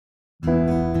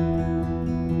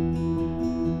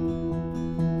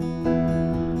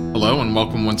Hello and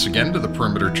welcome once again to the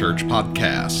Perimeter Church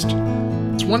podcast.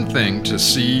 It's one thing to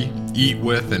see, eat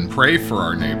with, and pray for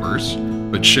our neighbors,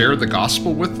 but share the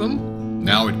gospel with them?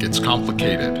 Now it gets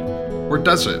complicated. Or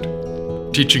does it?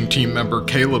 Teaching team member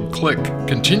Caleb Click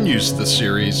continues the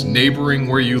series Neighboring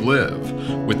Where You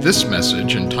Live with this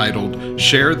message entitled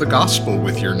Share the Gospel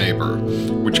with Your Neighbor,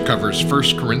 which covers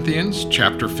 1 Corinthians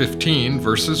chapter 15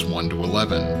 verses 1 to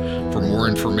 11. For more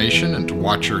information and to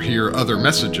watch or hear other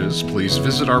messages, please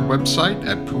visit our website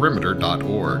at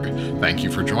perimeter.org. Thank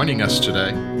you for joining us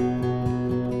today.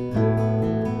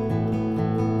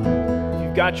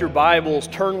 Got your Bibles,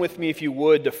 turn with me if you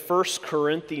would to 1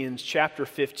 Corinthians chapter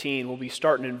 15. We'll be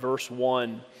starting in verse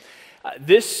 1.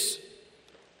 This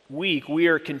week we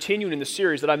are continuing in the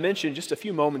series that I mentioned just a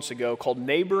few moments ago called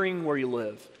Neighboring Where You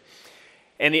Live.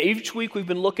 And each week we've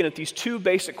been looking at these two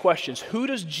basic questions. Who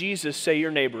does Jesus say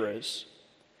your neighbor is?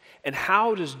 And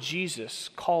how does Jesus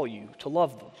call you to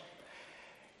love them?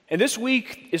 And this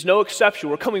week is no exception.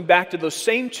 We're coming back to those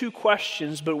same two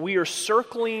questions, but we are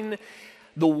circling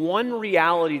the one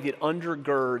reality that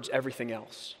undergirds everything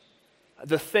else.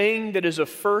 The thing that is of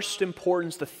first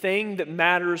importance, the thing that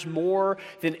matters more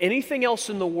than anything else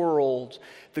in the world,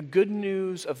 the good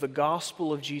news of the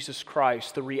gospel of Jesus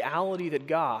Christ, the reality that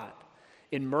God,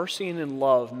 in mercy and in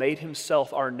love, made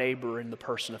himself our neighbor in the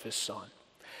person of his Son.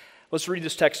 Let's read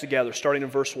this text together, starting in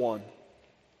verse 1.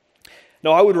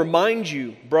 Now I would remind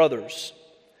you, brothers,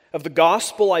 of the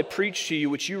gospel I preached to you,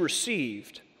 which you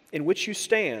received, in which you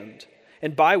stand,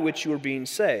 and by which you are being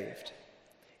saved,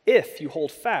 if you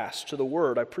hold fast to the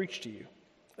word I preached to you,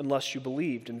 unless you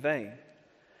believed in vain.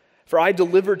 For I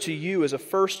delivered to you as of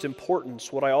first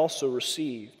importance what I also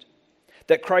received,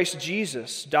 that Christ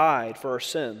Jesus died for our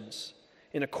sins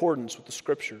in accordance with the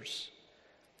Scriptures,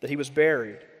 that he was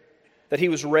buried, that he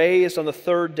was raised on the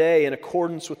third day in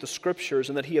accordance with the Scriptures,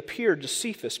 and that he appeared to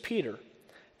Cephas, Peter,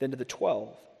 then to the 12.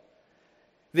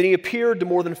 Then he appeared to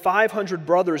more than 500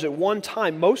 brothers at one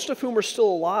time, most of whom are still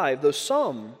alive, though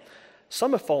some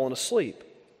have fallen asleep.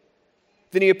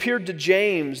 Then he appeared to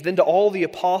James, then to all the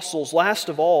apostles. Last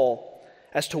of all,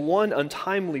 as to one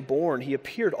untimely born, he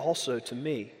appeared also to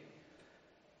me.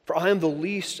 For I am the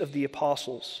least of the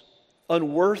apostles,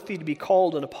 unworthy to be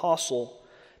called an apostle,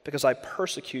 because I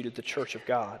persecuted the church of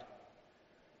God.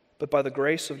 But by the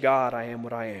grace of God I am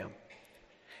what I am.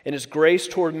 And his grace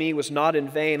toward me was not in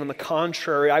vain. On the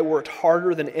contrary, I worked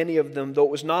harder than any of them, though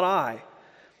it was not I,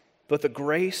 but the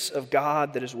grace of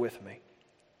God that is with me.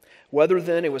 Whether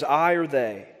then it was I or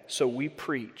they, so we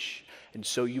preach, and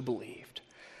so you believed.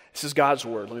 This is God's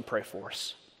word. Let me pray for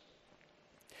us.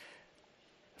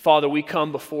 Father, we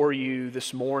come before you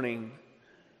this morning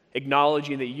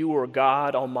acknowledging that you are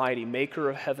God Almighty, maker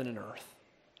of heaven and earth.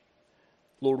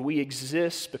 Lord, we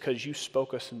exist because you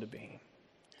spoke us into being.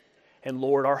 And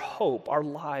Lord, our hope, our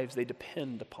lives, they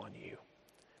depend upon you,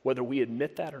 whether we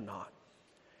admit that or not.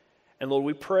 And Lord,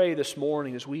 we pray this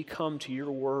morning as we come to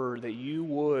your word that you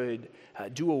would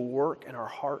do a work in our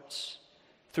hearts.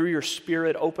 Through your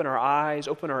Spirit, open our eyes,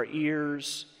 open our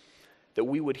ears, that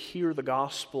we would hear the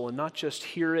gospel and not just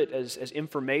hear it as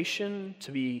information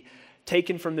to be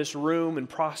taken from this room and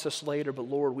processed later, but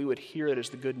Lord, we would hear it as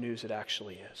the good news it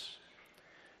actually is.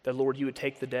 That Lord, you would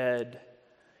take the dead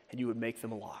and you would make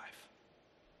them alive,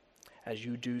 as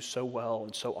you do so well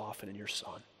and so often in your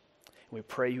Son. And we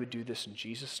pray you would do this in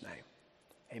Jesus' name.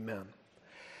 Amen.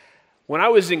 When I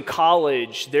was in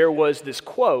college, there was this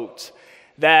quote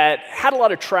that had a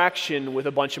lot of traction with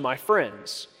a bunch of my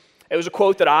friends. It was a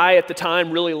quote that I, at the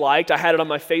time, really liked. I had it on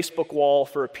my Facebook wall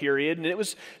for a period, and it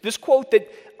was this quote that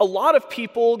a lot of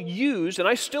people use, and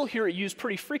I still hear it used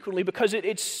pretty frequently because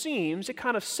it seems it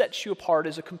kind of sets you apart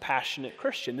as a compassionate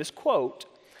Christian. This quote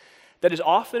that is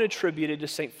often attributed to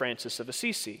St. Francis of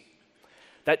Assisi,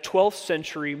 that 12th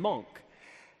century monk,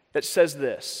 that says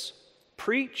this: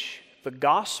 preach the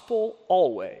gospel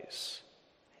always,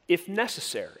 if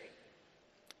necessary,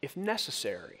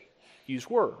 use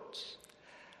words.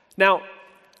 Now,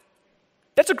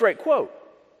 that's a great quote.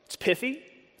 It's pithy,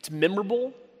 it's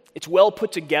memorable, it's well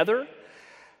put together,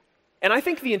 and I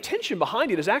think the intention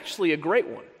behind it is actually a great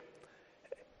one.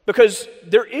 Because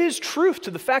there is truth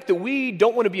to the fact that we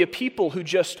don't want to be a people who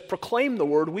just proclaim the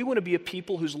word. We want to be a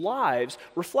people whose lives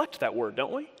reflect that word,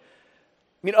 don't we? I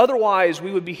mean, otherwise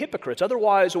we would be hypocrites.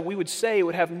 Otherwise what we would say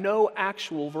would have no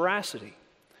actual veracity.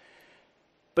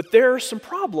 But there are some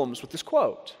problems with this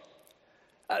quote.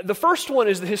 The first one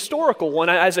is the historical one.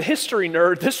 As a history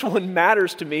nerd, this one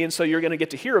matters to me, and so you're going to get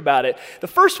to hear about it. The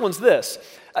first one's this.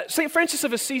 St. Francis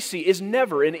of Assisi is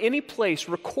never in any place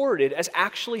recorded as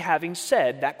actually having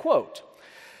said that quote.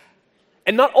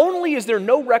 And not only is there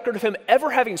no record of him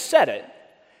ever having said it,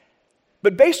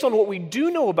 But based on what we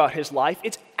do know about his life,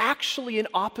 it's actually in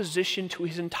opposition to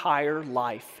his entire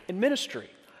life and ministry.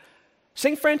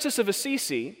 St. Francis of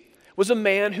Assisi was a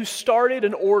man who started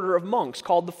an order of monks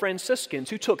called the Franciscans,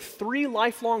 who took 3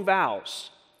 lifelong vows: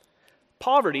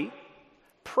 poverty,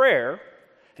 prayer,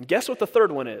 and guess what the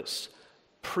third one is?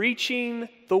 Preaching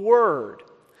the word.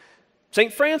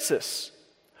 St. Francis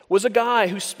was a guy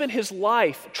who spent his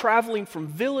life traveling from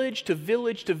village to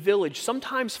village to village,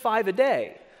 sometimes 5 a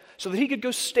day, so that he could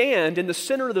go stand in the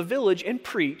center of the village and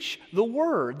preach the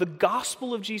word, the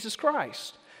gospel of Jesus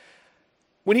Christ.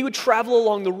 When he would travel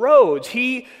along the roads,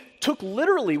 he took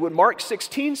literally what Mark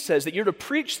 16 says, that you're to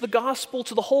preach the gospel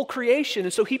to the whole creation,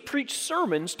 and so he preached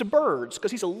sermons to birds,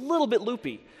 because he's a little bit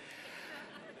loopy.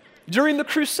 During the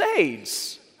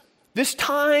Crusades, this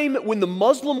time when the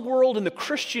Muslim world and the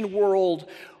Christian world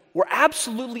were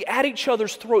absolutely at each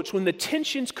other's throats, when the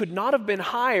tensions could not have been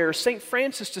higher, St.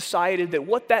 Francis decided that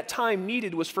what that time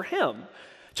needed was for him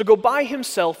to go by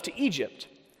himself to Egypt,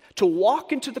 to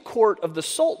walk into the court of the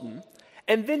Sultan,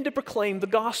 and then to proclaim the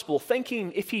gospel,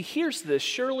 thinking if he hears this,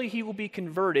 surely he will be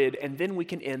converted, and then we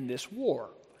can end this war.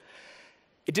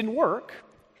 It didn't work,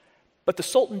 but the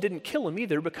Sultan didn't kill him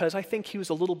either, because I think he was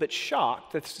a little bit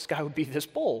shocked that this guy would be this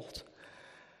bold.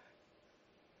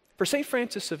 For St.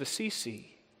 Francis of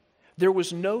Assisi, there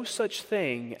was no such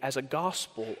thing as a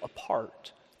gospel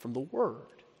apart from the word.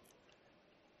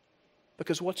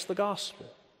 Because what's the gospel?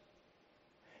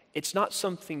 It's not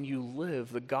something you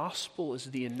live. The gospel is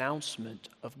the announcement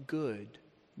of good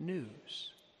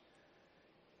news.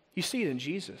 You see it in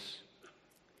Jesus.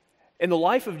 In the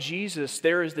life of Jesus,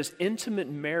 there is this intimate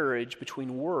marriage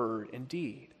between word and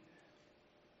deed.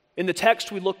 In the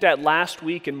text we looked at last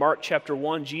week in Mark chapter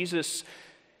 1, Jesus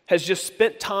has just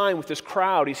spent time with this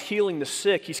crowd. He's healing the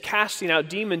sick. He's casting out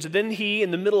demons. And then he,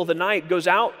 in the middle of the night, goes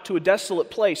out to a desolate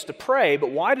place to pray.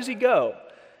 But why does he go?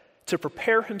 To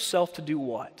prepare himself to do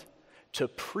what? To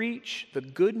preach the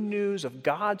good news of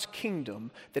God's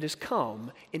kingdom that has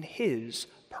come in his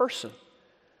person.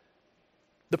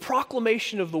 The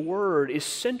proclamation of the word is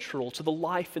central to the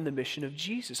life and the mission of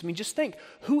Jesus. I mean, just think,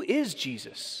 who is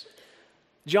Jesus?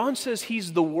 John says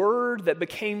he's the Word that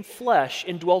became flesh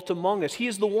and dwelt among us. He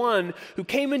is the one who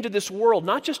came into this world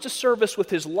not just to serve us with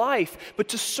his life, but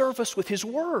to serve us with his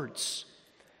words.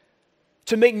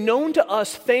 To make known to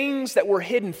us things that were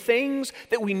hidden, things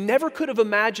that we never could have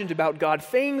imagined about God,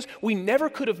 things we never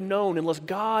could have known unless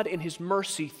God in his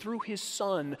mercy through his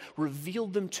Son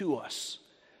revealed them to us.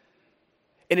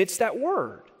 And it's that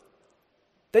word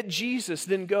that Jesus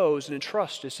then goes and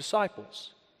entrusts his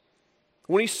disciples.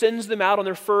 When he sends them out on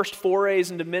their first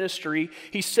forays into ministry,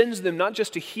 he sends them not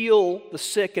just to heal the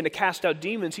sick and to cast out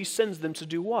demons, he sends them to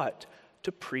do what?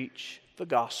 To preach the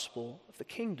gospel of the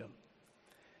kingdom.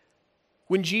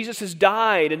 When Jesus has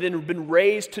died and then been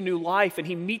raised to new life and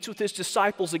he meets with his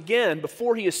disciples again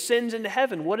before he ascends into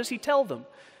heaven, what does he tell them?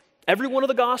 Every one of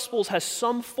the gospels has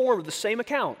some form of the same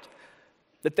account,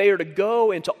 that they are to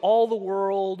go into all the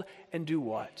world and do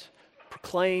what?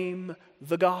 Proclaim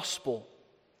the gospel.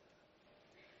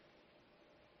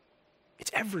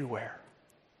 It's everywhere.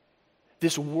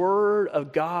 This word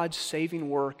of God's saving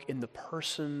work in the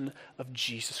person of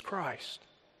Jesus Christ.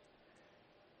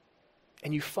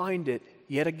 And you find it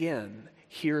yet again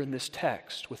here in this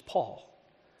text with Paul.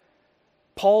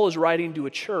 Paul is writing to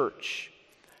a church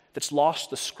that's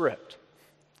lost the script.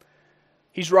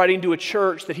 He's writing to a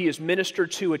church that he has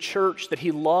ministered to, a church that he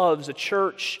loves, a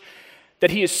church that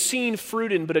he has seen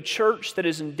fruit in, but a church that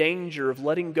is in danger of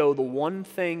letting go the one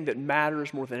thing that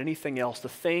matters more than anything else, the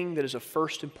thing that is of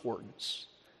first importance,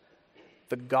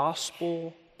 the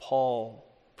gospel Paul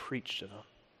preached to them.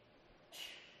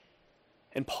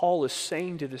 And Paul is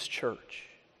saying to this church,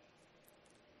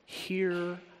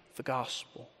 hear the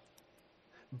gospel,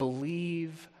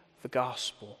 believe the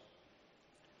gospel,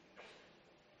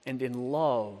 and in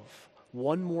love,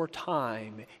 one more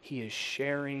time, he is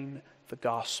sharing the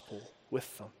gospel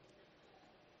with them.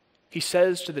 He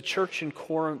says to the church in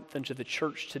Corinth and to the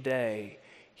church today,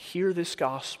 hear this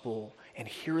gospel and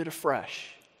hear it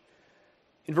afresh.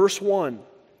 In verse 1,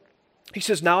 he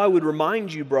says, now I would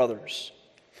remind you, brothers,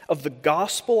 of the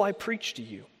gospel I preached to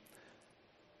you.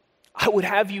 I would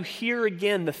have you hear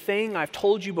again the thing I've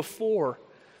told you before.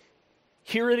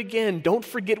 Hear it again. Don't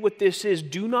forget what this is.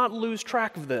 Do not lose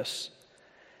track of this.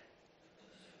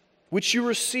 Which you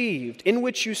received, in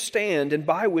which you stand, and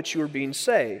by which you are being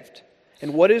saved.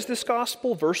 And what is this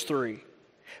gospel? Verse 3.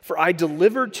 For I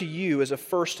delivered to you as of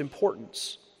first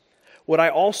importance what I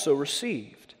also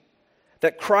received,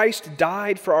 that Christ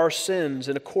died for our sins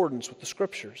in accordance with the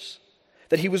Scriptures,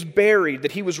 that he was buried,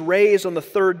 that he was raised on the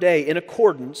third day in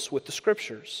accordance with the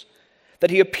Scriptures, that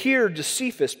he appeared to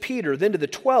Cephas, Peter, then to the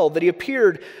 12, that he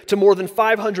appeared to more than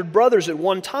 500 brothers at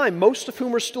one time, most of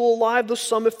whom are still alive, though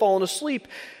some have fallen asleep.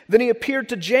 Then he appeared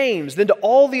to James, then to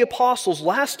all the apostles.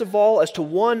 Last of all, as to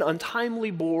one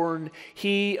untimely born,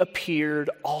 he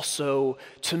appeared also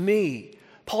to me.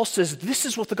 Paul says this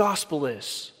is what the gospel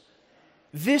is.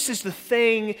 This is the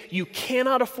thing you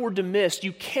cannot afford to miss,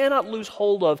 you cannot lose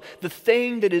hold of, the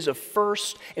thing that is of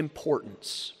first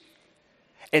importance.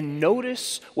 And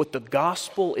notice what the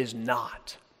gospel is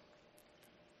not.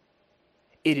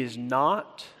 It is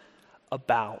not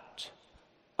about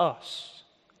us.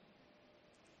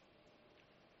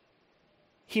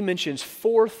 He mentions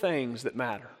 4 things that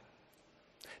matter.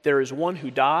 There is one who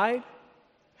died,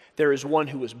 there is one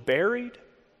who was buried,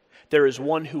 there is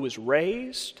one who was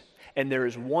raised, and there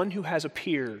is one who has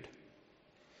appeared.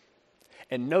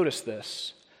 And notice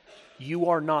this, you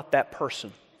are not that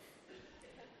person.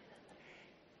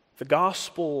 The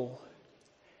gospel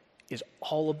is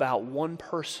all about one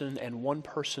person and one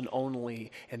person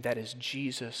only, and that is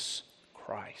Jesus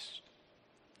Christ.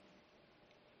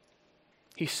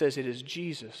 He says it is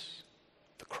Jesus,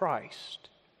 the Christ,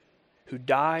 who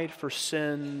died for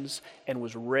sins and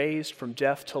was raised from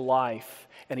death to life.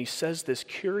 And he says this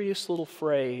curious little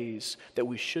phrase that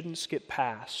we shouldn't skip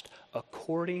past,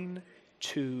 according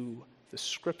to the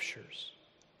Scriptures.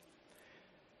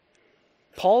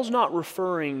 Paul's not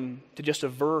referring to just a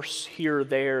verse here or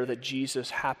there that Jesus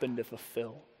happened to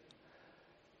fulfill.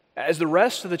 As the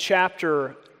rest of the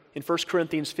chapter in 1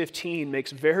 Corinthians 15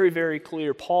 makes very, very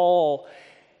clear, Paul,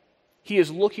 he is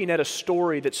looking at a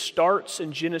story that starts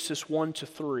in Genesis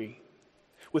 1-3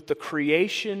 with the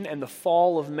creation and the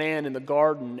fall of man in the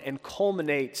garden and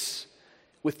culminates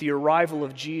with the arrival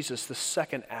of Jesus, the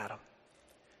second Adam.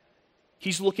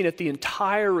 He's looking at the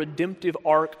entire redemptive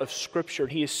arc of Scripture,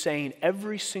 and he is saying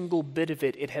every single bit of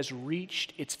it, it has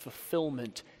reached its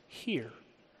fulfillment here.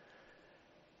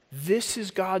 This is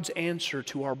God's answer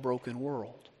to our broken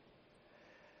world.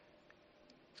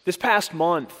 This past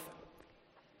month,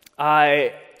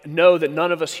 I know that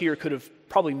none of us here could have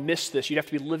probably missed this. You'd have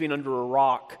to be living under a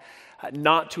rock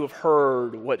not to have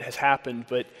heard what has happened,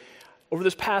 but over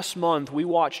this past month, we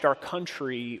watched our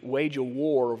country wage a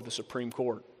war over the Supreme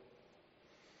Court.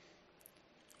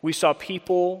 We saw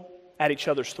people at each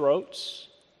other's throats.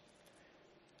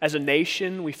 As a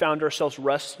nation, we found ourselves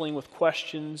wrestling with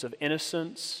questions of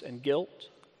innocence and guilt,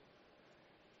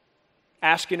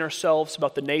 asking ourselves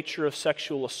about the nature of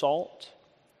sexual assault,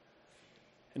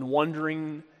 and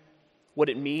wondering what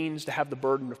it means to have the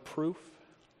burden of proof.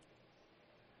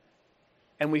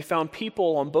 And we found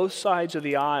people on both sides of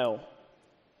the aisle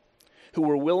who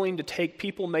were willing to take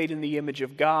people made in the image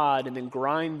of God and then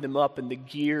grind them up in the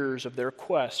gears of their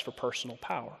quest for personal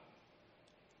power.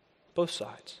 Both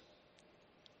sides.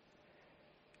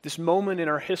 This moment in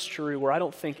our history where I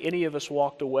don't think any of us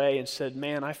walked away and said,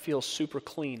 man, I feel super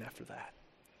clean after that.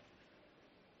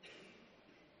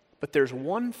 But there's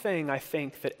one thing I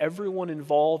think that everyone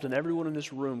involved and everyone in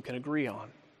this room can agree on.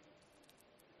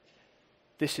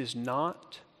 This is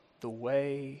not the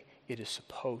way it is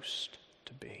supposed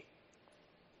to be.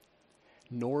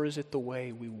 Nor is it the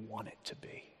way we want it to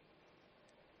be.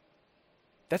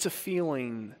 That's a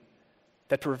feeling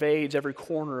that pervades every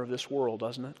corner of this world,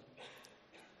 doesn't it?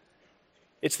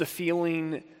 It's the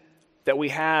feeling that we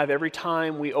have every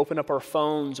time we open up our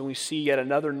phones and we see yet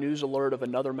another news alert of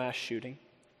another mass shooting.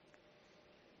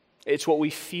 It's what we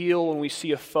feel when we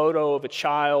see a photo of a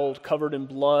child covered in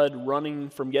blood running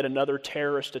from yet another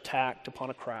terrorist attack upon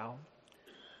a crowd.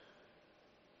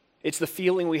 It's the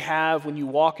feeling we have when you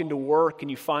walk into work and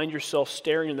you find yourself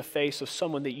staring in the face of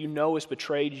someone that you know has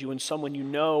betrayed you and someone you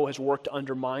know has worked to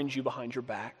undermine you behind your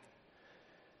back.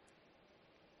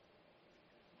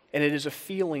 And it is a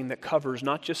feeling that covers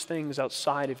not just things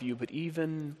outside of you, but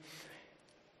even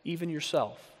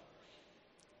yourself.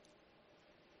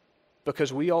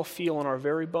 Because we all feel in our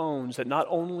very bones that not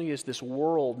only is this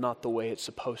world not the way it's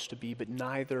supposed to be, but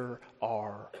neither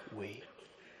are we.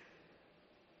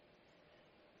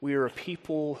 We are a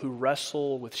people who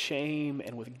wrestle with shame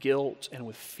and with guilt and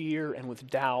with fear and with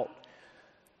doubt,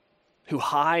 who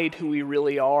hide who we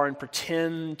really are and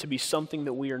pretend to be something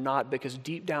that we are not, because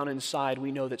deep down inside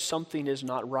we know that something is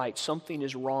not right, something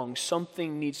is wrong,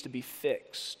 something needs to be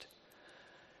fixed.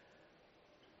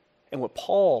 And what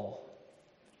Paul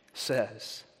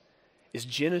says is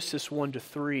Genesis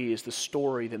 1-3 is the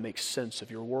story that makes sense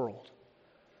of your world.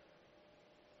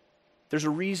 There's a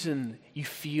reason you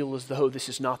feel as though this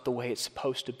is not the way it's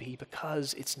supposed to be,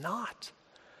 because it's not.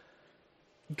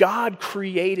 God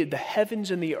created the heavens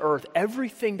and the earth,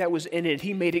 everything that was in it.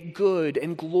 He made it good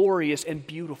and glorious and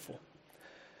beautiful.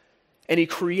 And he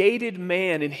created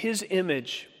man in his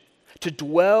image to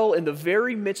dwell in the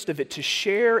very midst of it, to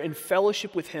share in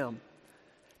fellowship with him,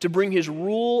 to bring his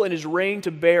rule and his reign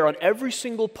to bear on every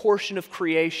single portion of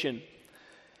creation.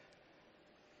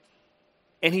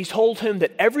 And he told him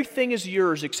that everything is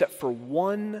yours except for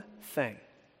one thing,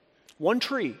 one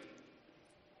tree,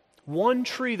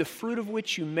 the fruit of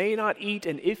which you may not eat,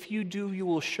 and if you do, you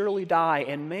will surely die.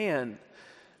 And man,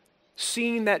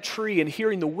 seeing that tree and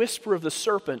hearing the whisper of the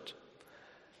serpent,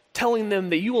 telling them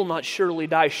that you will not surely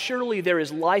die, surely there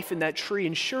is life in that tree,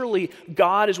 and surely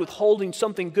God is withholding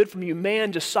something good from you, man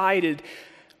decided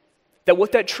that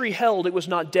what that tree held, it was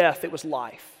not death, it was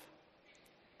life.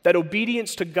 That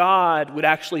obedience to God would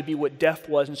actually be what death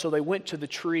was. And so they went to the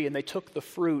tree and they took the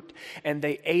fruit and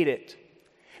they ate it.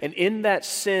 And in that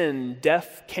sin,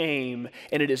 death came,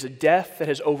 and it is a death that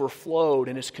has overflowed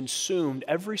and has consumed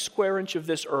every square inch of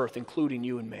this earth, including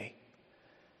you and me.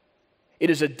 It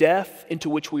is a death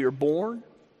into which we are born.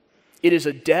 It is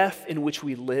a death in which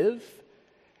we live.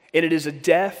 And it is a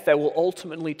death that will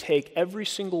ultimately take every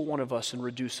single one of us and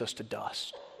reduce us to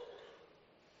dust.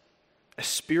 A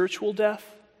spiritual death,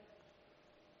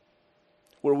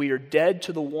 where we are dead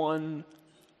to the one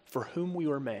for whom we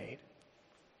were made,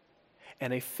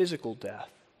 and a physical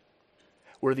death,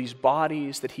 where these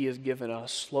bodies that he has given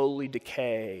us slowly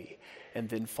decay and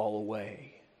then fall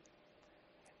away.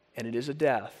 And it is a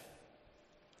death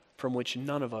from which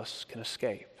none of us can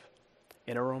escape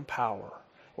in our own power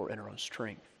or in our own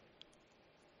strength.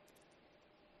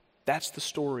 That's the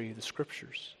story of the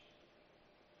Scriptures.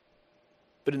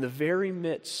 But in the very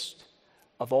midst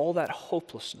of all that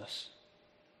hopelessness,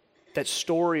 that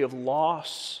story of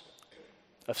loss,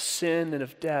 of sin, and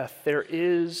of death, there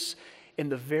is, in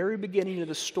the very beginning of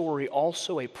the story,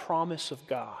 also a promise of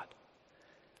God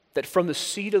that from the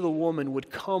seed of the woman would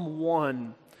come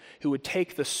one who would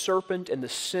take the serpent and the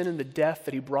sin and the death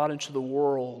that he brought into the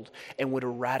world and would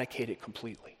eradicate it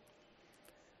completely.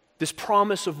 This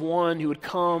promise of one who would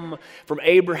come from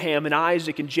Abraham and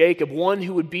Isaac and Jacob, one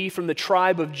who would be from the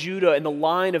tribe of Judah and the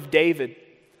line of David,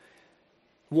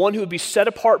 one who would be set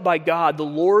apart by God, the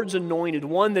Lord's anointed,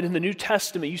 one that in the New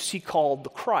Testament you see called the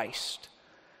Christ.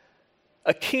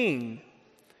 A king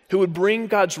who would bring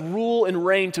God's rule and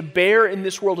reign to bear in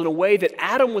this world in a way that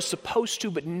Adam was supposed to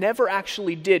but never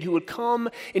actually did, who would come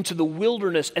into the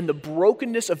wilderness and the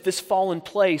brokenness of this fallen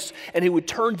place, and who would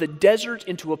turn the desert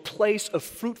into a place of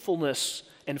fruitfulness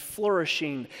and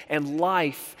flourishing and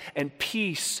life and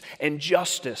peace and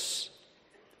justice.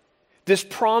 This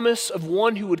promise of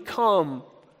one who would come,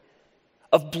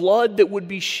 of blood that would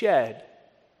be shed,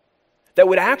 that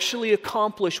would actually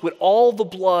accomplish what all the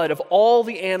blood of all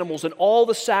the animals and all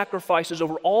the sacrifices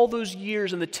over all those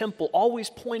years in the temple always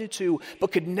pointed to, but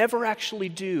could never actually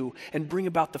do, and bring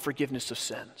about the forgiveness of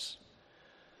sins.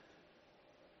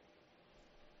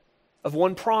 Of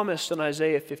one promised in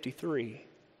Isaiah 53,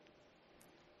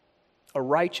 a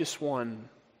righteous one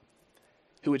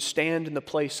who would stand in the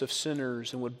place of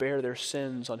sinners and would bear their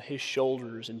sins on his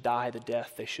shoulders and die the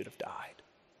death they should have died.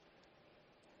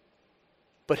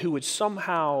 But who would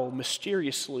somehow,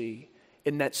 mysteriously,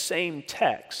 in that same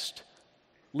text,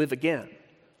 live again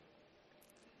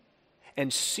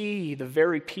and see the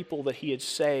very people that he had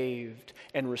saved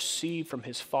and received from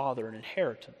his Father an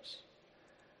inheritance.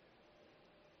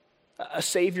 A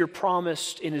Savior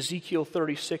promised in Ezekiel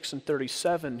 36 and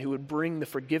 37 who would bring the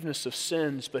forgiveness of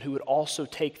sins, but who would also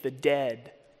take the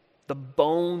dead, the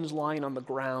bones lying on the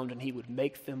ground, and he would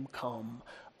make them come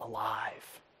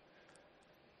alive.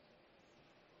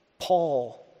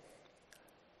 Paul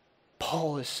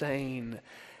is saying,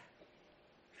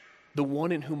 the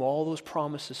one in whom all those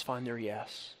promises find their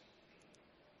yes,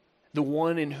 the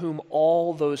one in whom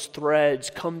all those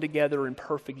threads come together in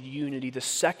perfect unity, the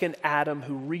second Adam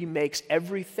who remakes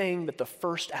everything that the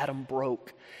first Adam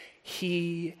broke,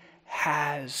 he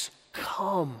has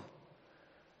come.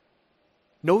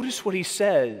 Notice what he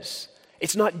says.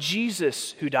 It's not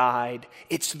Jesus who died,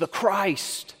 it's the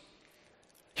Christ.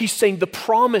 He's saying the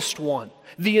promised one,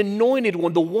 the anointed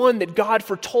one, the one that God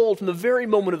foretold from the very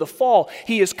moment of the fall.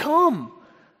 He has come,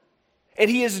 and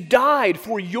he has died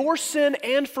for your sin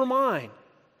and for mine.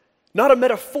 Not a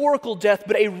metaphorical death,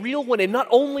 but a real one. And not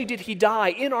only did he die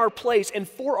in our place and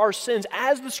for our sins,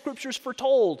 as the Scriptures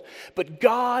foretold, but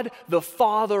God the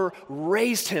Father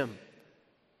raised him.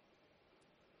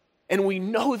 And we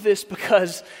know this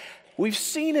because we've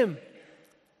seen him.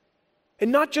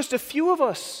 And not just a few of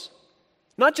us.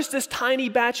 Not just this tiny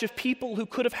batch of people who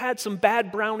could have had some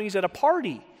bad brownies at a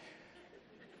party.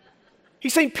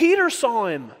 He's saying Peter saw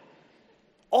him.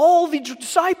 All the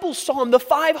disciples saw him, the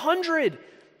 500.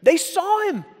 They saw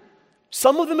him.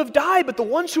 Some of them have died, but the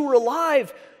ones who were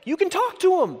alive, you can talk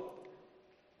to them.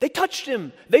 They touched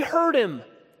him. They heard him.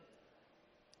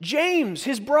 James,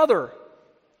 his brother,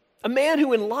 a man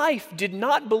who in life did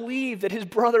not believe that his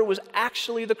brother was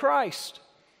actually the Christ.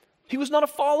 He was not a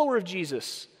follower of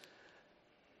Jesus.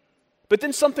 But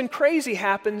then something crazy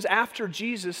happens after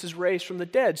Jesus is raised from the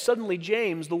dead. Suddenly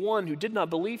James, the one who did not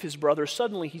believe his brother,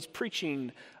 suddenly he's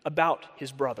preaching about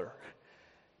his brother.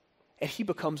 And he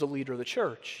becomes a leader of the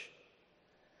church.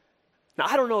 Now,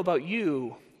 I don't know about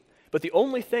you, but the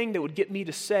only thing that would get me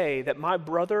to say that my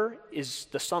brother is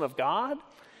the Son of God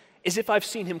is if I've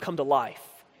seen him come to life.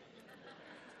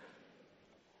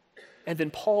 And then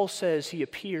Paul says he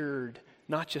appeared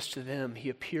not just to them, he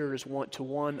appeared as to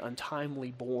one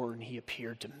untimely born, he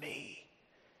appeared to me.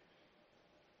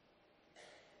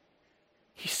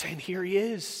 He's saying, here he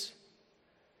is.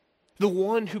 The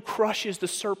one who crushes the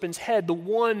serpent's head, the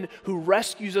one who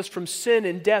rescues us from sin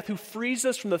and death, who frees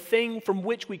us from the thing from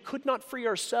which we could not free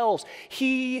ourselves.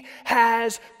 He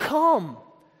has come.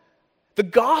 The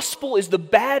gospel is the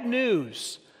bad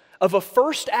news of a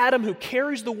first Adam who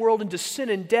carries the world into sin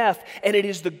and death, and it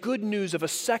is the good news of a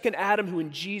second Adam who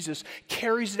in Jesus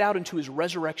carries it out into his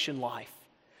resurrection life.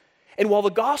 And while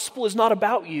the gospel is not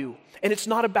about you, and it's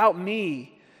not about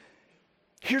me,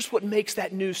 here's what makes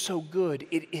that news so good.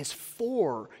 It is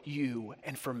for you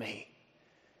and for me.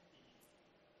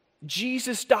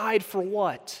 Jesus died for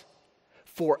what?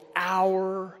 For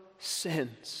our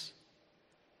sins.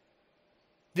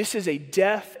 This is a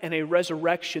death and a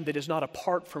resurrection that is not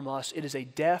apart from us. It is a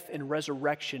death and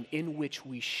resurrection in which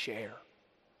we share.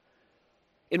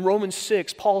 In Romans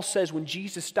 6, Paul says when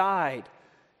Jesus died,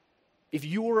 if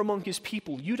you were among his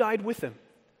people, you died with him.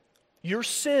 Your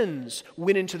sins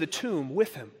went into the tomb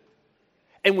with him.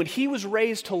 And when he was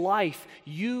raised to life,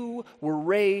 you were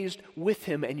raised with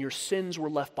him and your sins were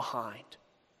left behind.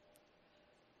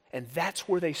 And that's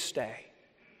where they stay.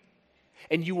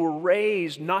 And you were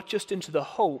raised not just into the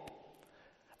hope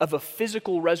of a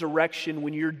physical resurrection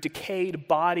when your decayed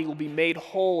body will be made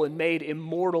whole and made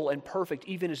immortal and perfect,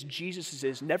 even as Jesus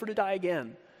is, never to die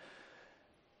again.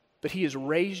 But he has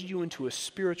raised you into a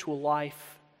spiritual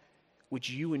life which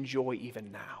you enjoy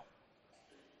even now,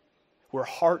 where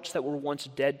hearts that were once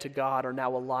dead to God are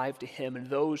now alive to him, and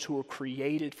those who were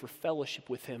created for fellowship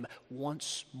with him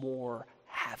once more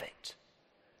have it.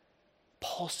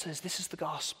 Paul says this is the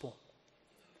gospel.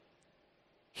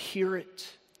 Hear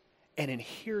it, and in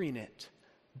hearing it,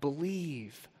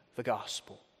 believe the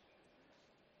gospel.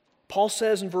 Paul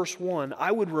says in verse 1,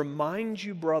 I would remind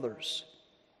you, brothers,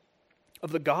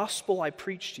 of the gospel I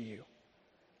preached to you.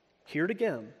 Hear it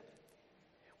again,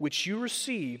 which you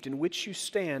received, in which you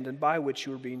stand, and by which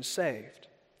you are being saved.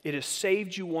 It has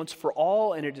saved you once for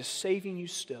all, and it is saving you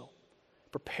still,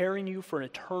 preparing you for an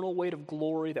eternal weight of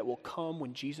glory that will come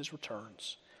when Jesus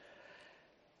returns.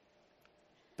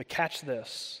 But catch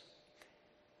this.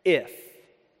 If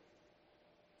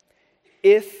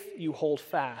you hold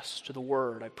fast to the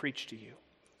word I preached to you,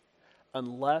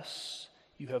 unless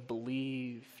you have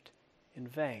believed in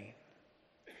vain.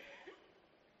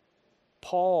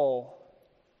 Paul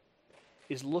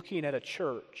is looking at a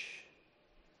church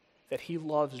that he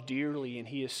loves dearly, and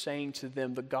he is saying to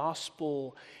them, the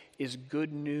gospel is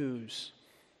good news,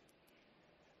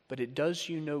 but it does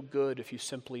you no good if you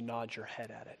simply nod your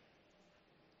head at it.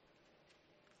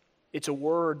 It's a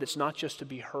word that's not just to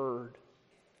be heard.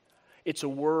 It's a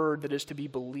word that is to be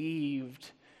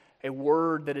believed, a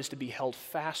word that is to be held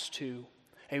fast to,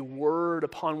 a word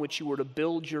upon which you are to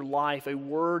build your life, a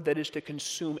word that is to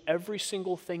consume every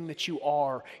single thing that you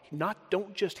are.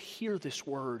 Don't just hear this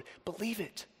word, believe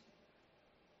it.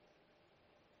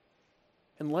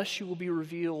 Unless you will be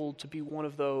revealed to be one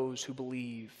of those who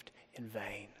believed in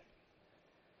vain.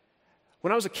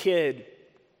 When I was a kid,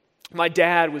 my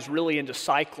dad was really into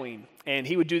cycling, and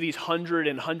he would do these 100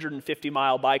 and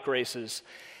 150-mile bike races.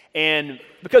 And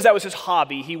because that was his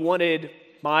hobby, he wanted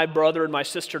my brother and my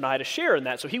sister and I to share in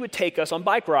that. So he would take us on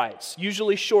bike rides,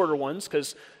 usually shorter ones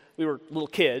because we were little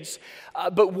kids.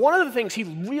 But one of the things he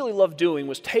really loved doing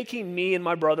was taking me and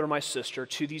my brother and my sister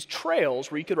to these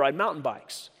trails where you could ride mountain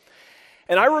bikes.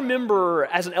 And I remember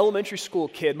as an elementary school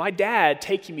kid, my dad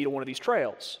taking me to one of these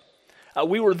trails.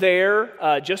 We were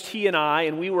there, just he and I,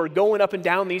 and we were going up and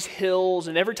down these hills,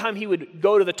 and every time he would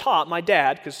go to the top, my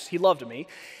dad, because he loved me,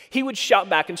 he would shout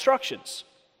back instructions.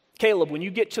 Caleb, when you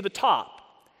get to the top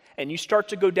and you start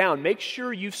to go down, make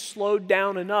sure you've slowed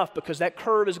down enough because that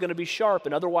curve is going to be sharp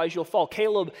and otherwise you'll fall.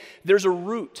 Caleb, there's a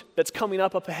root that's coming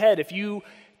up ahead. If you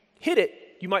hit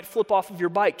it, you might flip off of your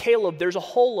bike. Caleb, there's a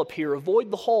hole up here. Avoid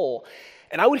the hole.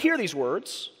 And I would hear these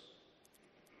words.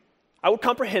 I would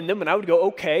comprehend them and I would go,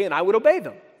 okay, and I would obey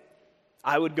them.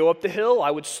 I would go up the hill,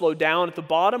 I would slow down at the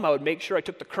bottom, I would make sure I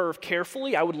took the curve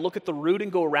carefully, I would look at the route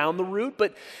and go around the route.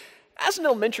 But as an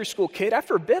elementary school kid,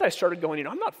 after a bit I started going,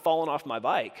 I'm not falling off my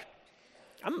bike.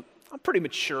 I'm pretty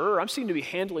mature, I seem to be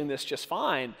handling this just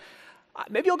fine.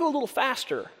 Maybe I'll go a little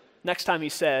faster next time he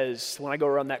says, when I go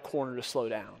around that corner, to slow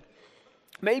down.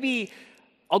 Maybe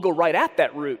I'll go right at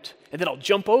that route and then I'll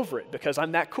jump over it because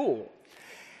I'm that cool.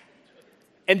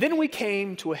 And then we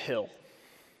came to a hill.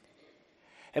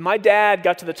 And my dad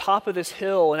got to the top of this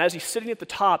hill, and as he's sitting at the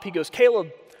top, he goes,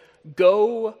 Caleb,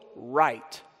 go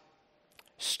right.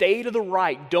 Stay to the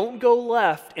right. Don't go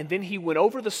left. And then he went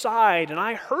over the side, and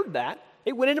I heard that.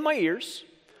 It went into my ears.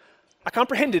 I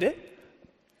comprehended it.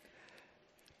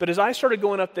 But as I started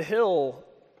going up the hill,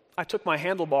 I took my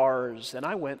handlebars, and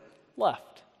I went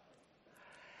left.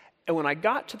 And when I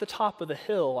got to the top of the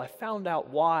hill, I found out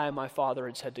why my father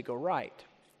had said to go right.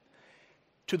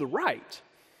 To the right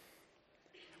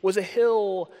was a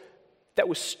hill that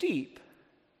was steep,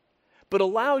 but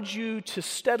allowed you to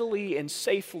steadily and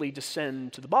safely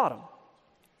descend to the bottom.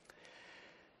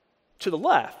 To the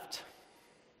left,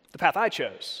 the path I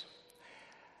chose,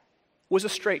 was a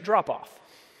straight drop-off.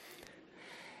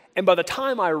 And by the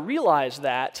time I realized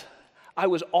that, I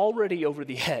was already over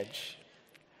the edge.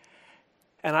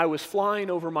 And I was flying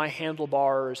over my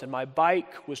handlebars, and my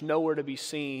bike was nowhere to be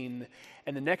seen.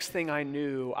 And the next thing I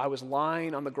knew, I was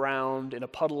lying on the ground in a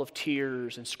puddle of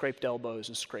tears and scraped elbows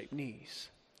and scraped knees.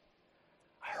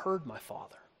 I heard my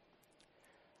father,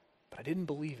 but I didn't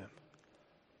believe him.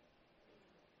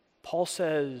 Paul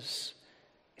says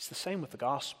it's the same with the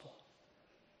gospel.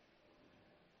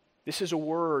 This is a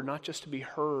word not just to be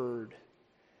heard,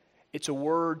 it's a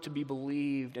word to be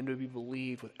believed, and to be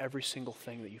believed with every single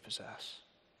thing that you possess.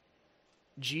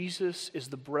 Jesus is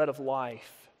the bread of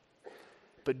life,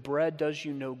 but bread does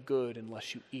you no good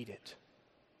unless you eat it.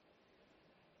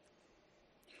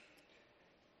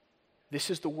 This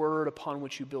is the word upon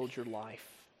which you build your life.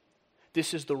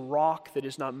 This is the rock that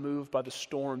is not moved by the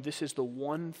storm. This is the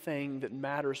one thing that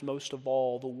matters most of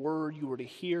all, the word you are to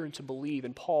hear and to believe.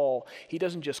 And Paul, he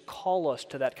doesn't just call us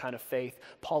to that kind of faith,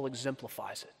 Paul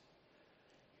exemplifies it.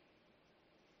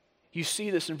 You see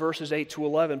this in verses 8 to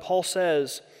 11. Paul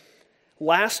says,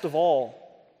 last of all,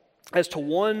 as to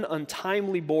one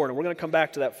untimely born, and we're going to come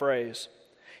back to that phrase,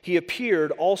 he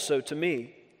appeared also to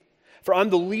me. For I'm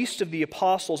the least of the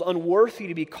apostles, unworthy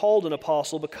to be called an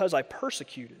apostle because I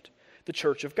persecuted the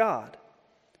church of God.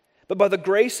 But by the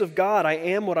grace of God I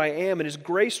am what I am, and his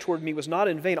grace toward me was not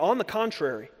in vain. On the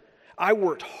contrary, I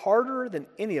worked harder than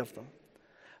any of them,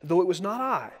 though it was not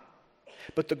I,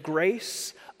 but the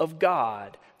grace of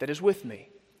God that is with me.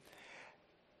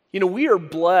 You know, we are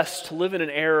blessed to live in an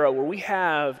era where we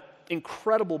have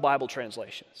incredible Bible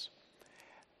translations.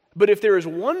 But if there is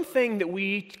one thing that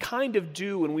we kind of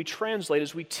do when we translate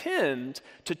is we tend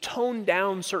to tone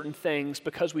down certain things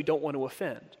because we don't want to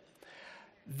offend.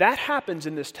 That happens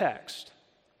in this text,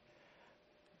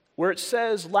 where it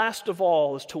says, last of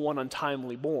all is to one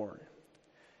untimely born.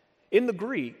 In the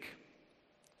Greek,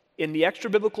 in the extra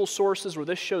biblical sources where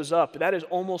this shows up, that is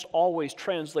almost always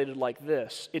translated like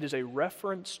this. It is a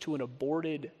reference to an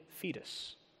aborted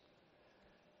fetus.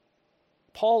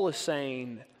 Paul is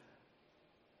saying,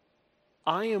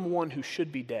 I am one who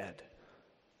should be dead.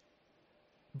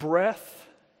 Breath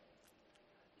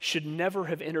should never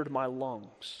have entered my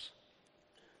lungs.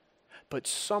 But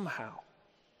somehow,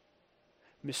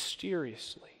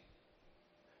 mysteriously,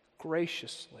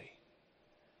 graciously,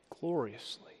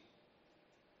 gloriously,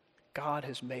 God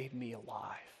has made me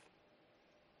alive.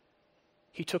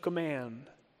 He took a man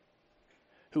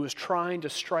who was trying to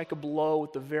strike a blow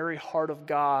at the very heart of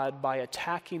God by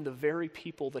attacking the very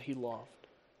people that he loved.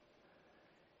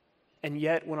 And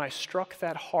yet, when I struck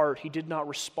that heart, he did not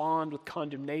respond with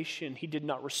condemnation. He did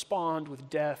not respond with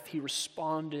death. He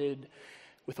responded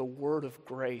with a word of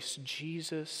grace.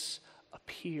 Jesus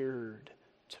appeared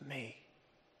to me.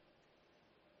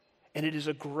 And it is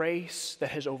a grace that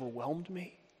has overwhelmed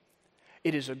me.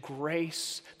 It is a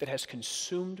grace that has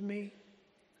consumed me.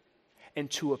 And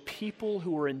to a people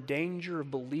who are in danger of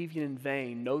believing in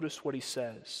vain, notice what he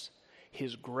says.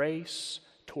 His grace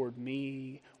toward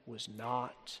me was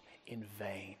not in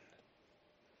vain.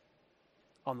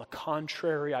 On the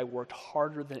contrary, I worked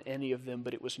harder than any of them,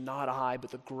 but it was not I,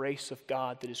 but the grace of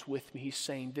God that is with me. He's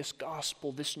saying, this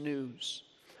gospel, this news,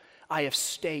 I have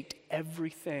staked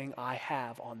everything I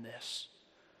have on this.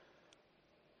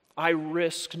 I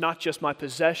risk not just my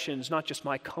possessions, not just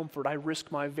my comfort, I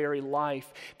risk my very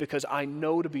life because I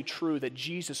know to be true that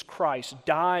Jesus Christ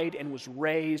died and was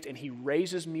raised, and he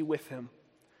raises me with him.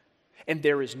 And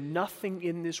there is nothing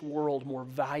in this world more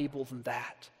valuable than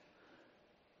that.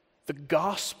 The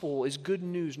gospel is good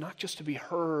news, not just to be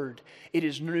heard. It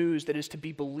is news that is to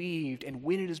be believed. And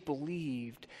when it is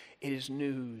believed, it is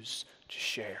news to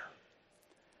share.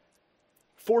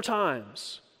 4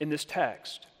 times in this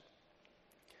text,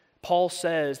 Paul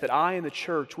says that I and the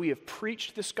church, we have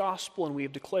preached this gospel and we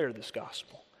have declared this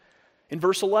gospel. In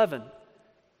verse 11,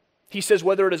 he says,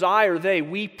 whether it is I or they,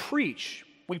 we preach.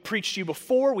 We preached to you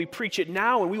before, we preach it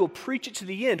now, and we will preach it to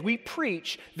the end. We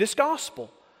preach this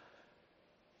gospel.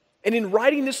 And in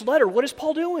writing this letter, what is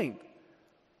Paul doing?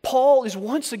 Paul is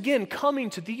once again coming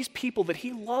to these people that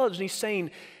he loves, and he's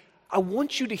saying, I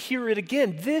want you to hear it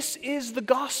again. This is the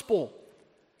gospel.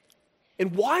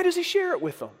 And why does he share it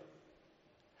with them?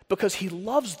 Because he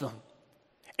loves them.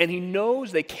 And he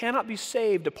knows they cannot be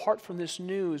saved apart from this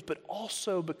news, but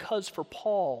also because for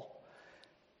Paul,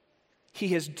 he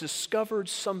has discovered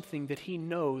something that he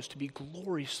knows to be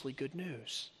gloriously good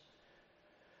news.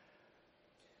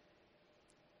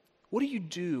 What do you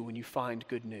do when you find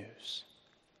good news?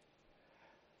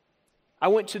 I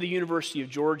went to the University of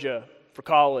Georgia for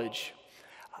college,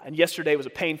 and yesterday was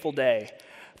a painful day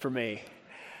for me.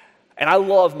 And I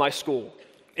love my school.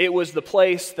 It was the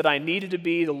place that I needed to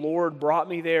be. The Lord brought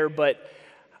me there, but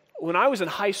when I was in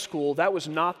high school, that was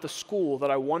not the school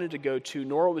that I wanted to go to,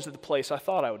 nor was it the place I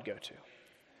thought I would go to.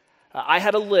 I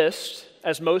had a list,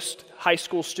 as most high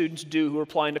school students do who are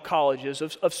applying to colleges,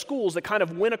 of schools that kind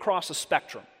of went across a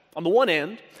spectrum. On the one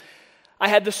end, I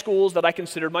had the schools that I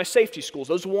considered my safety schools,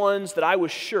 those ones that I was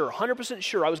sure, 100%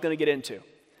 sure I was going to get into.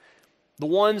 The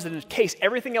ones that in case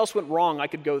everything else went wrong, I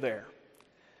could go there.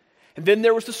 And then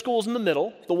there was the schools in the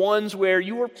middle, the ones where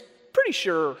you were pretty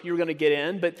sure you were going to get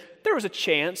in, but there was a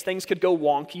chance things could go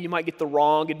wonky. You might get the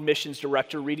wrong admissions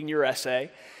director reading your essay.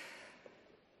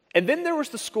 And then there was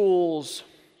the schools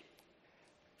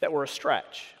that were a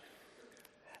stretch.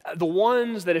 The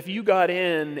ones that if you got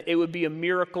in, it would be a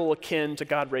miracle akin to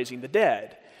God raising the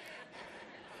dead.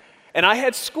 And I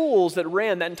had schools that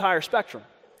ran that entire spectrum.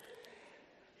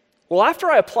 Well,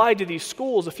 after I applied to these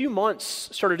schools, a few months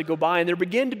started to go by, and there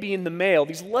began to be in the mail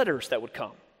these letters that would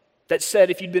come that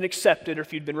said if you'd been accepted or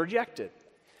if you'd been rejected.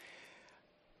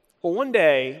 Well, one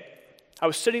day, I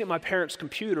was sitting at my parents'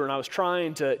 computer and I was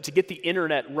trying to get the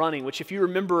internet running, which if you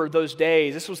remember those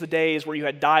days, this was the days where you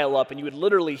had dial-up and you would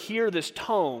literally hear this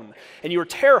tone and you were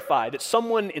terrified that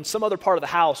someone in some other part of the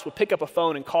house would pick up a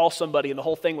phone and call somebody and the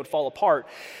whole thing would fall apart.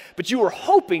 But you were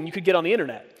hoping you could get on the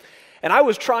internet. And I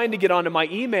was trying to get onto my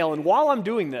email, and while I'm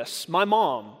doing this, my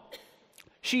mom,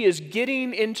 she is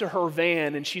getting into her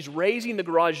van and she's raising the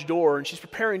garage door and she's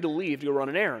preparing to leave to go run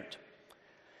an errand.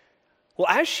 Well,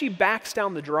 as she backs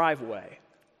down the driveway,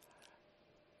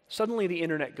 suddenly the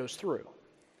internet goes through.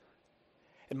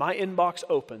 And my inbox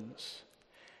opens.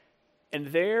 And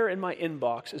there in my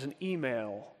inbox is an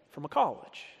email from a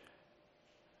college.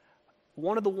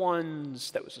 One of the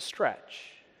ones that was a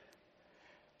stretch.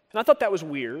 And I thought that was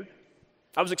weird.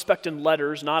 I was expecting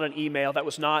letters, not an email. That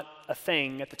was not a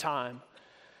thing at the time.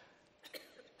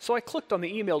 So I clicked on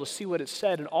the email to see what it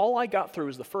said, and all I got through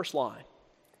was the first line.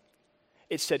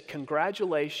 It said,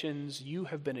 "Congratulations, you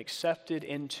have been accepted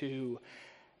into,"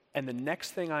 and the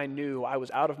next thing I knew, I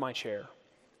was out of my chair.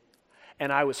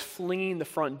 And I was flinging the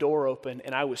front door open,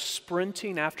 and I was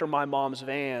sprinting after my mom's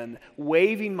van,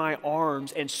 waving my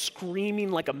arms and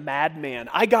screaming like a madman.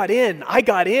 I got in, I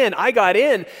got in, I got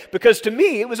in, because to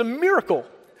me, it was a miracle.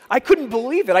 I couldn't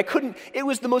believe it. It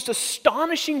was the most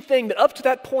astonishing thing that up to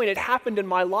that point had happened in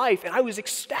my life, and I was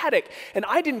ecstatic, and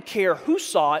I didn't care who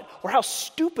saw it or how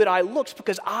stupid I looked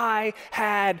because I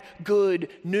had good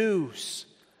news.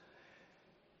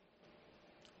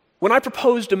 When I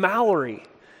proposed to Mallory,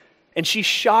 and she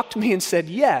shocked me and said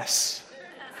yes,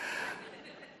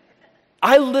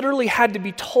 I literally had to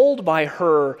be told by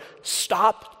her,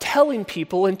 stop telling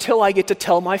people until I get to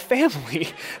tell my family.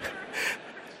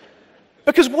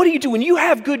 Because what do? When you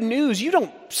have good news, you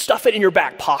don't stuff it in your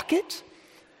back pocket.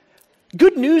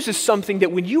 Good news is something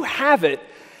that when you have it,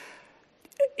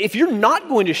 if you're not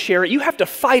going to share it, you have to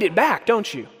fight it back,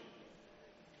 don't you?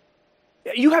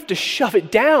 You have to shove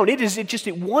it down.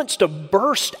 It wants to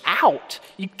burst out.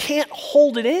 You can't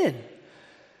hold it in.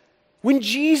 When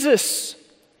Jesus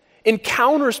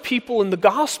encounters people in the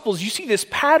Gospels, you see this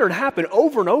pattern happen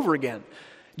over and over again.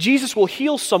 Jesus will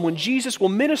heal someone. Jesus will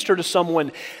minister to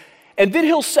someone. And then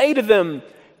he'll say to them,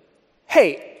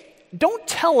 hey, don't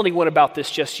tell anyone about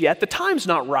this just yet. The time's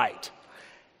not right.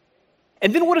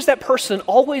 And then what does that person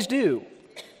always do?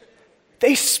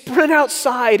 They sprint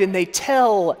outside and they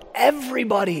tell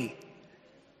everybody.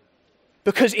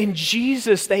 Because in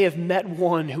Jesus they have met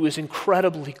one who is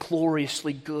incredibly,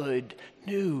 gloriously good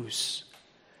news.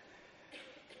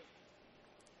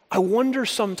 I wonder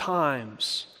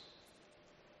sometimes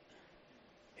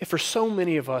if for so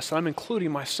many of us, and I'm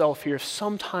including myself here, if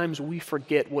sometimes we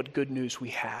forget what good news we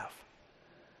have.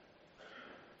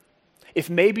 If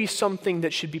maybe something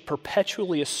that should be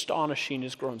perpetually astonishing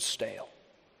has grown stale.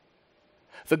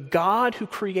 The God who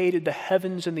created the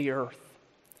heavens and the earth,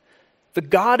 the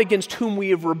God against whom we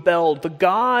have rebelled, the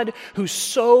God who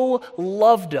so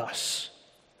loved us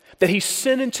that he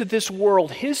sent into this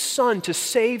world his Son to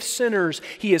save sinners.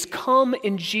 He has come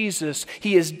in Jesus.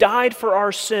 He has died for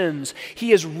our sins.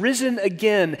 He has risen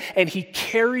again, and he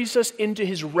carries us into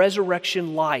his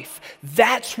resurrection life.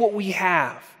 That's what we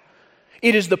have.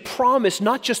 It is the promise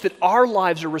not just that our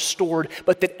lives are restored,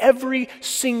 but that every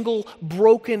single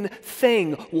broken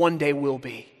thing one day will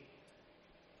be.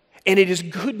 And it is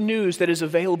good news that is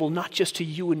available not just to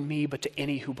you and me, but to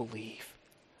any who believe.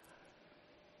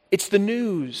 It's the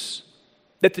news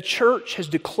that the church has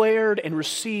declared and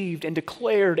received and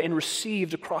declared and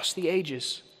received across the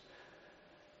ages.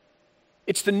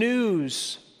 It's the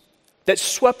news that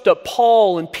swept up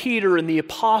Paul and Peter and the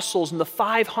apostles and the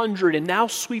 500 and now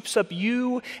sweeps up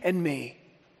you and me.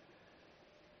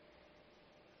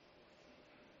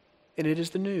 And it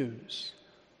is the news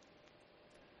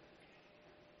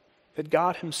that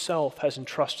God himself has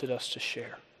entrusted us to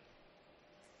share,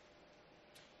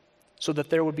 so that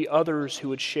there would be others who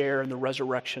would share in the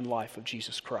resurrection life of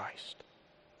Jesus Christ.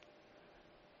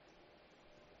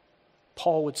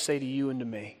 Paul would say to you and to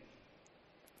me,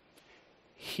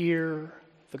 hear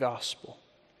the gospel,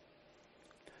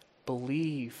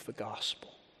 believe the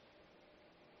gospel,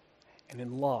 and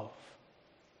in love,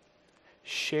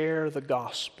 share the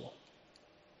gospel,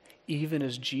 even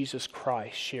as Jesus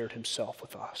Christ shared himself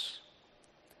with us.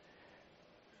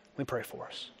 Let me pray for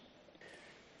us.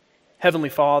 Heavenly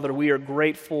Father, we are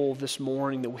grateful this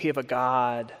morning that we have a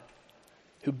God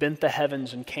who bent the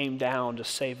heavens and came down to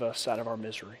save us out of our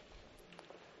misery.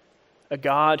 A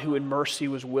God who in mercy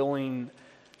was willing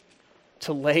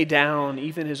to lay down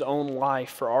even his own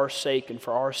life for our sake and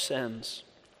for our sins.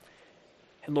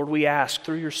 And Lord, we ask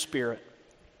through your Spirit,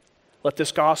 let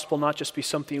this gospel not just be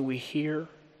something we hear,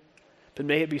 but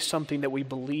may it be something that we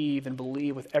believe and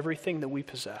believe with everything that we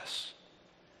possess.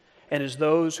 And as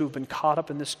those who have been caught up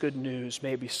in this good news,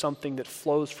 may it be something that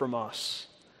flows from us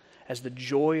as the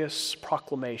joyous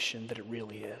proclamation that it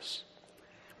really is.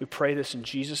 We pray this in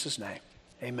Jesus' name.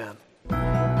 Amen.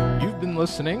 You've been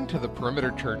listening to the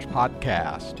Perimeter Church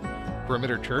podcast.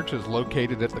 Perimeter Church is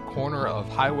located at the corner of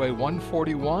Highway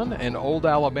 141 and Old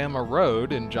Alabama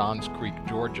Road in Johns Creek,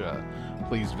 Georgia.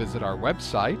 Please visit our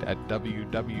website at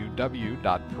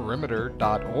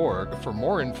www.perimeter.org for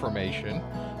more information,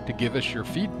 to give us your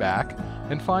feedback,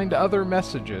 and find other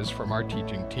messages from our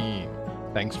teaching team.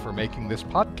 Thanks for making this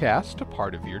podcast a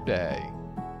part of your day.